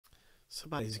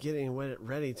Somebody's getting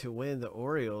ready to win the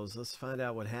Orioles. Let's find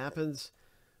out what happens.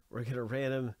 We're going to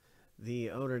random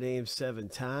the owner name 7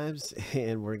 times,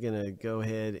 and we're going to go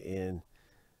ahead and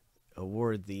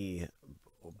award the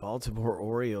Baltimore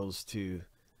Orioles to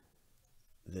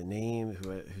the name,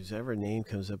 whoever name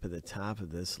comes up at the top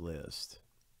of this list.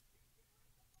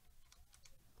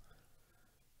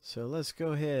 So let's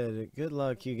go ahead. Good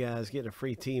luck, you guys, getting a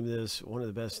free team. This one of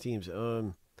the best teams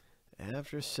owned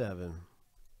after 7.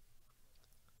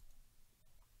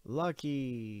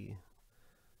 Lucky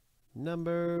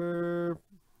number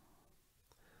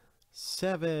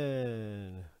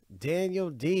 7, Daniel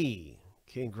D.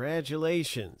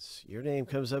 Congratulations. Your name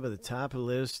comes up at the top of the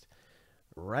list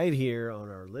right here on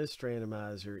our list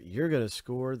randomizer. You're going to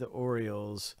score the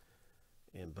Orioles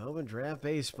in Bowman Draft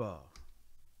Baseball.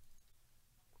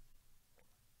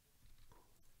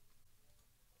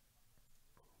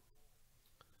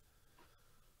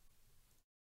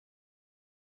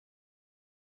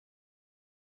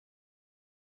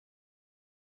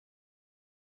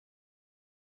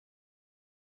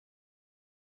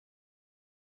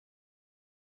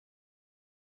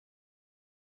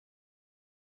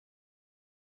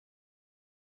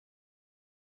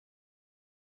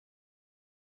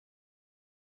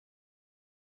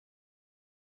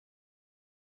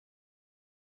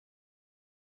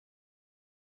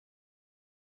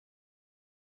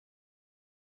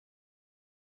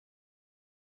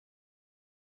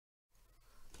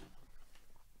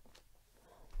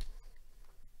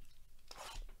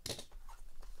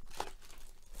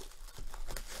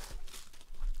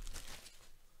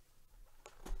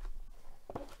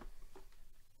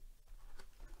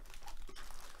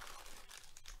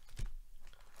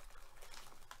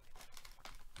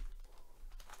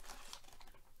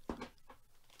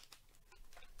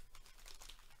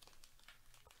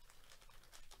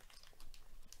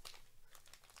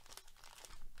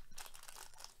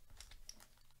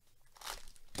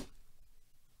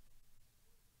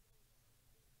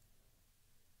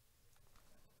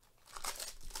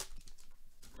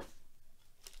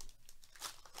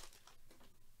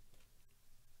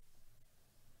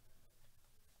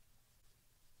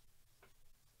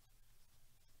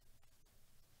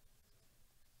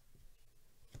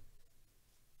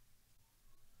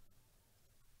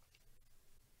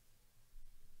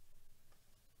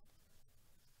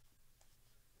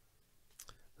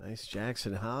 Nice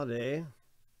Jackson Holiday.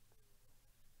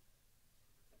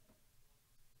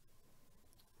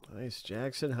 Nice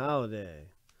Jackson Holiday.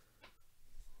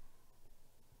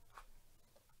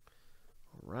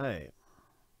 All right.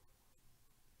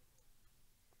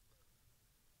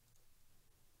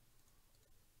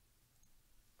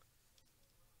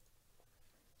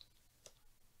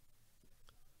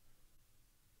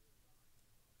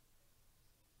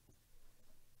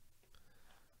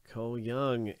 Cole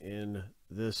Young in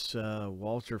this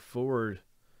Walter Ford.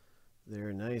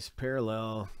 Their nice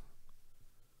parallel.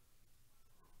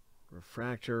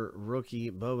 Refractor rookie.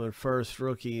 Bowman first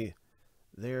rookie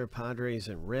there. Padres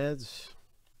and Reds.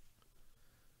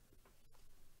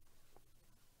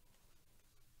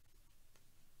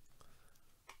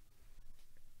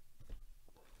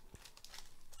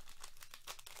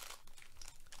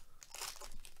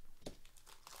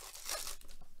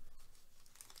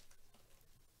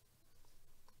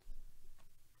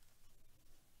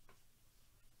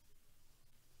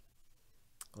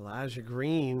 Elijah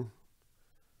Green.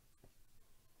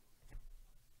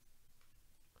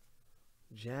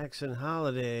 Jackson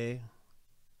Holiday.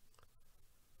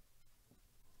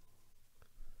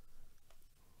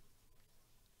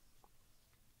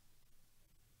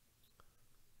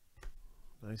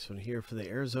 Nice one here for the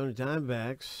Arizona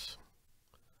Diamondbacks.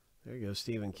 There you go,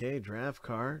 Stephen K. Draft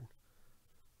card.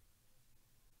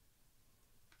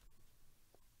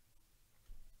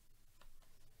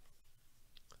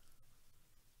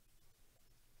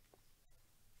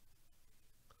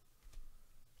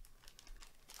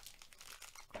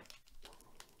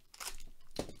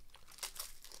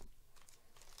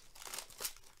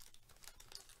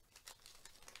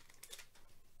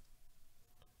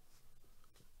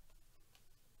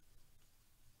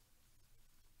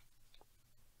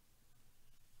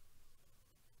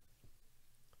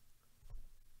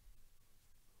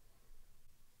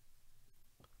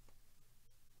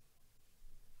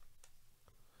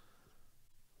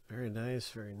 Very nice,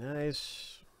 very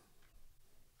nice.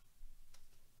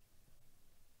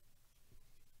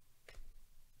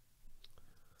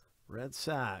 Red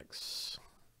Sox.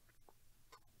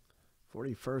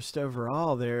 41st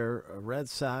overall there, Red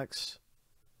Sox.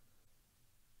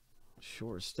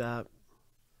 Shortstop.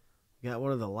 Got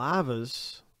one of the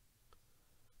Lavas.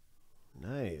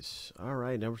 Nice. All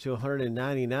right, number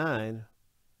 299.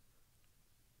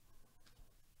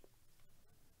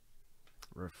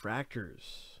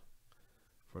 Refractors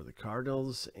for the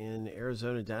Cardinals and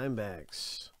Arizona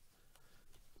Diamondbacks.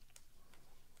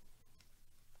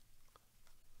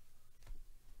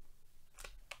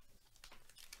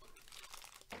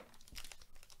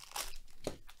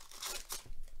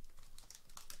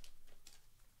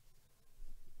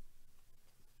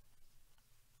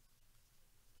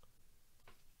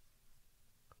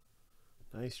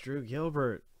 Nice Drew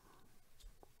Gilbert.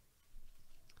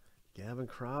 Gavin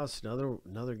Cross,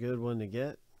 another good one to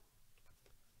get.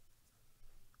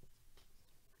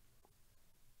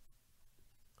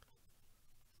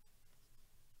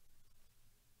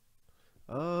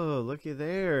 Oh, looky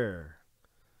there.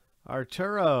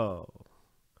 Arturo.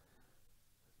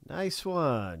 Nice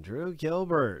one. Drew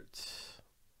Gilbert.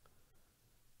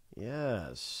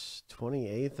 Yes.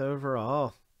 28th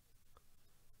overall.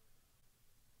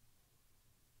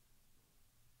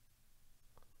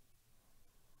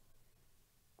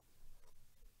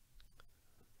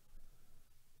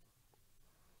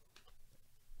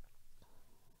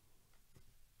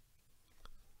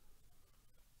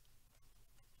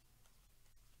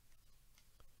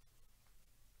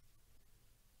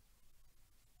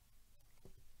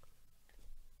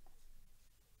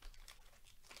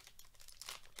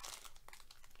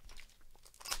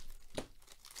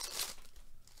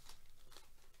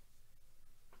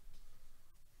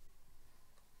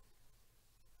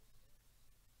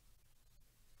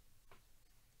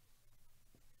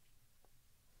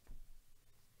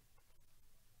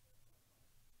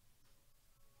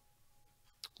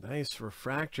 Nice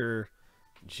refractor,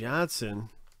 Johnson.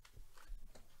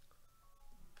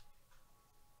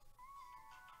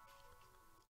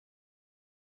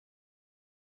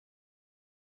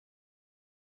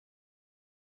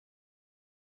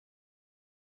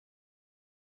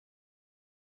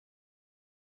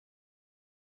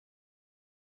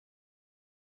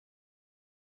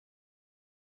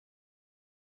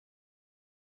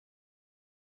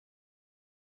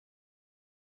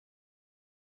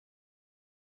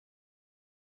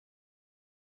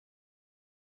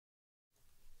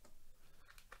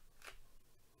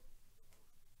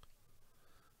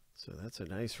 So that's a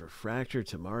nice refractor,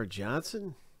 Tamar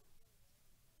Johnson.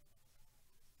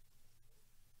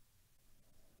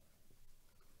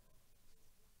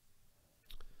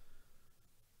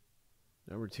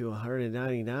 Number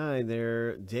 299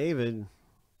 there, David.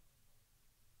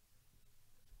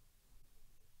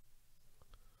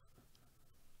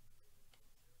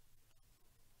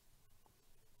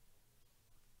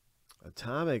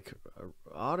 Atomic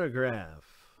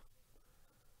autograph.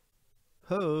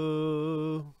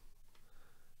 Ho!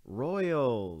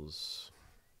 Royals.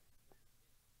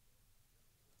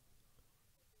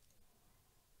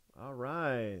 All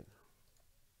right.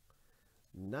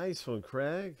 Nice one,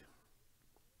 Craig.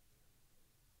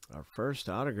 Our first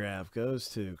autograph goes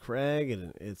to Craig,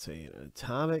 and it's an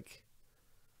atomic.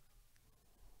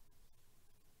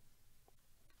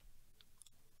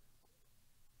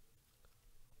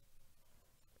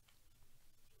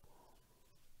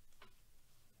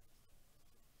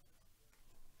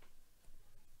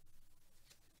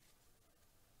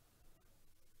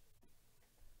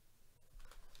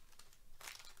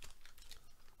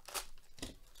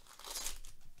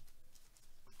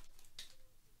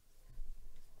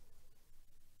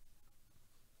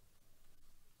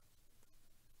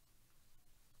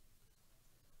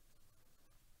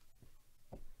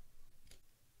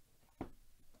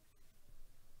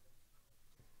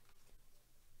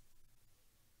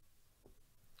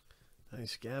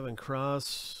 Nice Gavin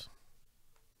Cross.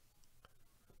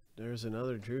 There's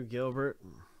another Drew Gilbert.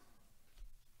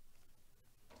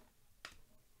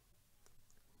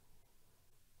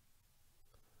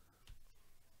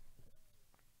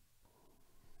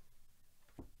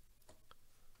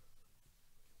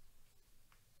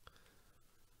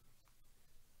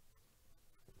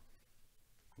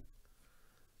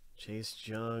 Chase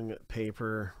Young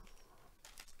paper.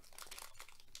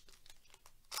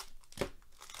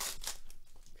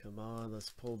 Come on,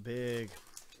 let's pull big.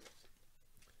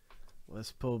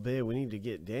 Let's pull big. We need to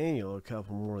get Daniel a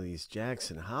couple more of these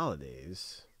Jackson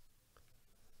holidays.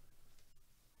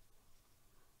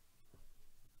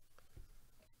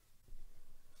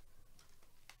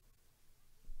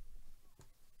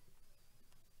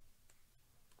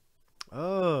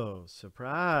 Oh,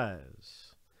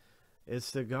 surprise.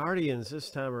 It's the Guardians this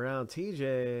time around.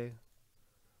 TJ.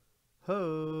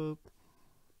 Hope.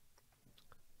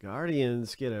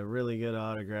 Guardians get a really good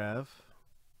autograph.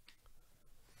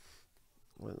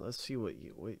 Well, let's see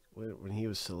when he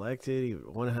was selected. He was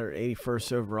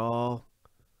 181st overall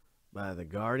by the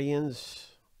Guardians.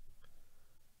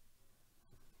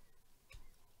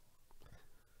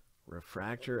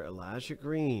 Refractor Elijah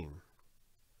Green.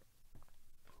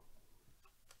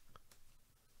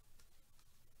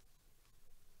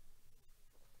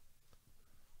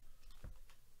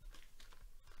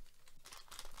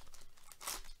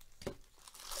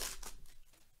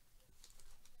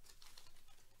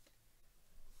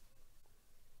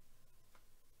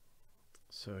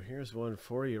 So here's one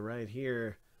for you right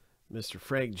here, Mr.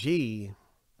 Frank G.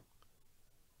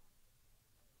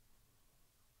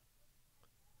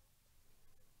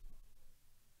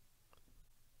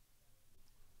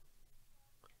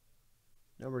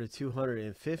 Number to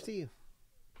 250.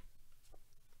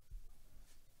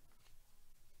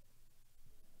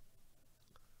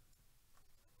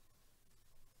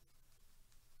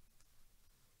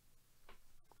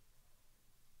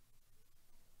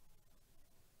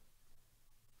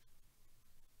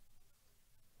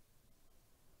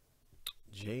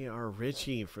 J.R.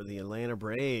 Ritchie for the Atlanta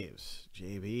Braves.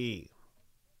 JB.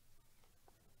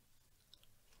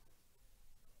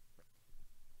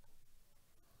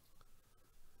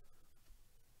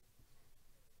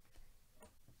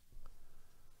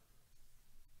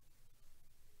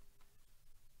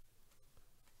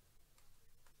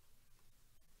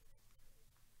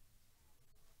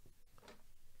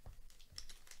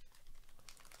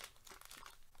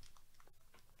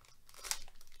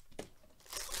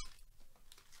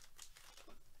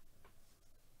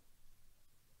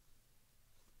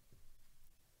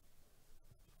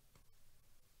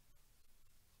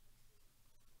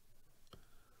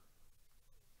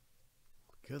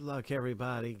 Good luck,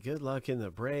 everybody. Good luck in the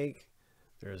break.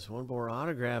 There's one more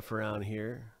autograph around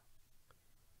here.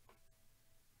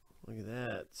 Look at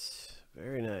that.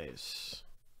 Very nice.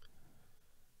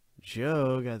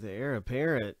 Joe got the heir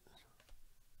apparent.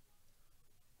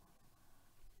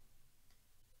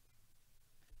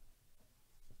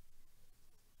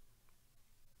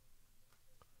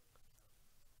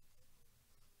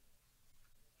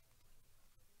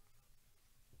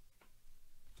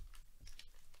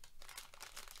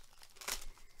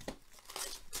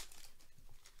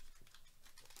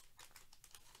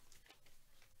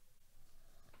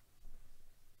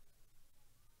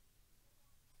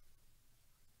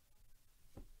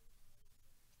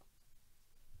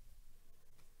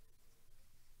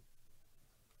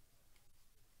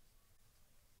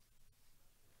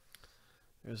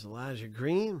 There's Elijah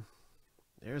Green.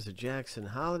 There's a Jackson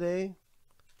Holiday.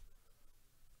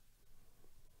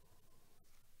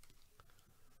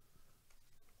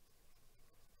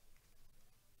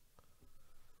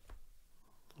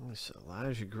 There's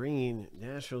Elijah Green.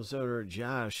 Nationals owner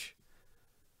Josh.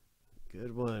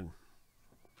 Good one.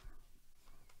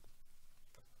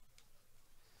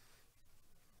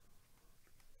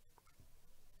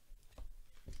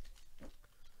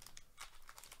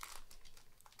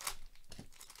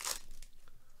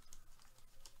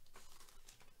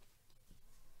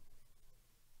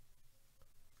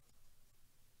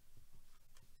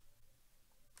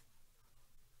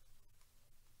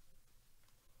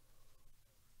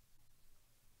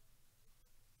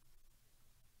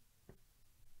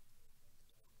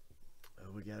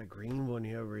 We got a green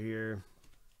one over here.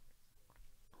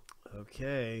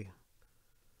 Okay.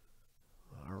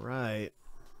 All right.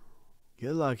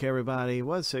 Good luck, everybody.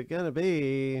 What's it going to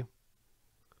be?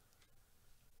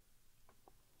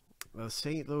 Well,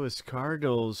 St. Louis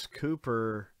Cardinals,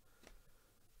 Cooper.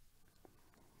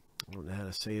 I don't know how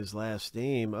to say his last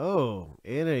name. Oh,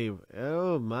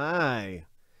 oh my.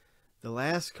 The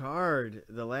last card,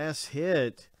 the last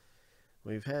hit.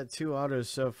 We've had 2 autos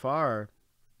so far.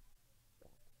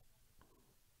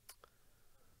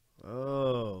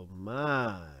 Oh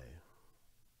my.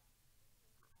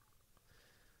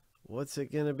 What's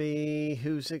it going to be?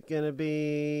 Who's it going to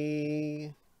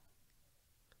be?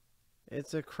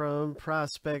 It's a Chrome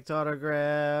Prospect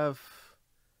autograph.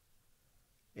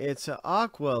 It's an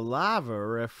Aqua Lava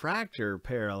Refractor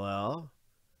parallel.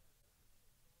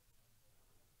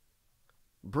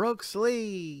 Brooks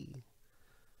Lee.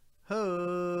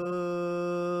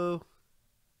 Ho.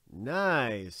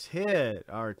 Nice hit,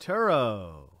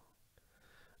 Arturo.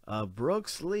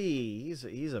 Brooks Lee.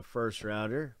 He's a first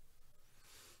rounder.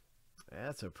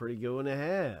 That's a pretty good one to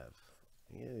have.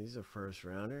 Yeah, he's a first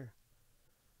rounder.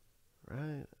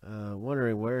 Right.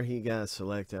 Wondering where he got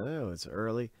selected. I know it's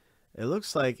early. It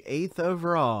looks like 8th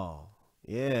overall.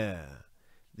 Yeah.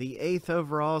 The 8th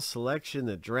overall selection,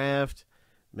 the draft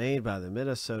made by the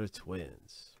Minnesota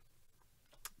Twins.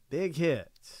 Big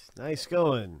hit. Nice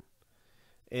going.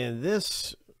 And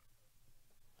this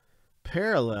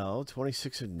parallel,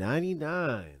 26 of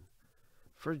 99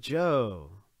 for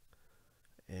Joe.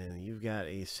 And you've got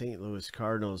a St. Louis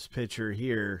Cardinals pitcher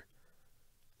here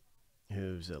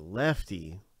who's a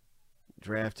lefty,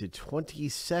 drafted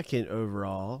 22nd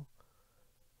overall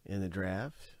in the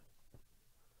draft.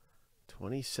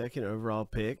 22nd overall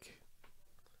pick.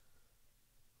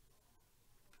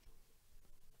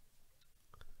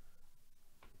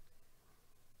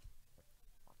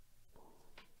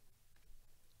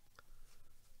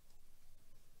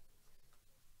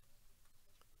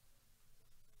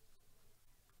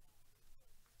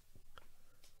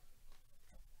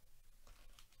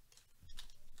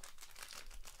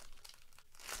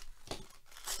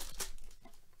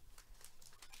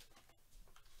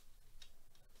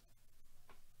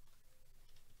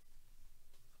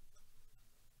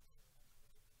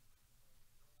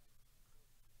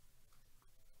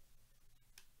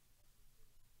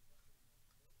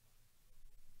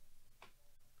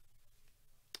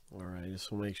 All right,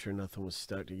 just want to make sure nothing was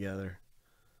stuck together.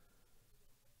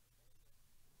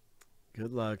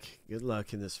 Good luck. Good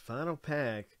luck in this final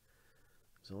pack.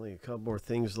 There's only a couple more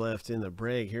things left in the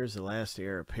break. Here's the last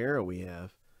Heir Apparent we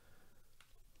have.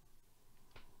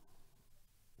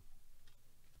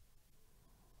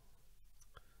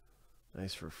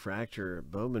 Nice refractor.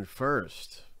 Bowman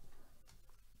first.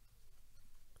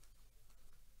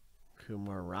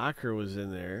 Kumar Rocker was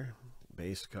in there.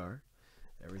 Base card.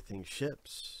 Everything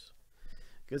ships.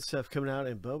 Good stuff coming out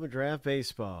in Bowman Draft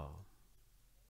Baseball.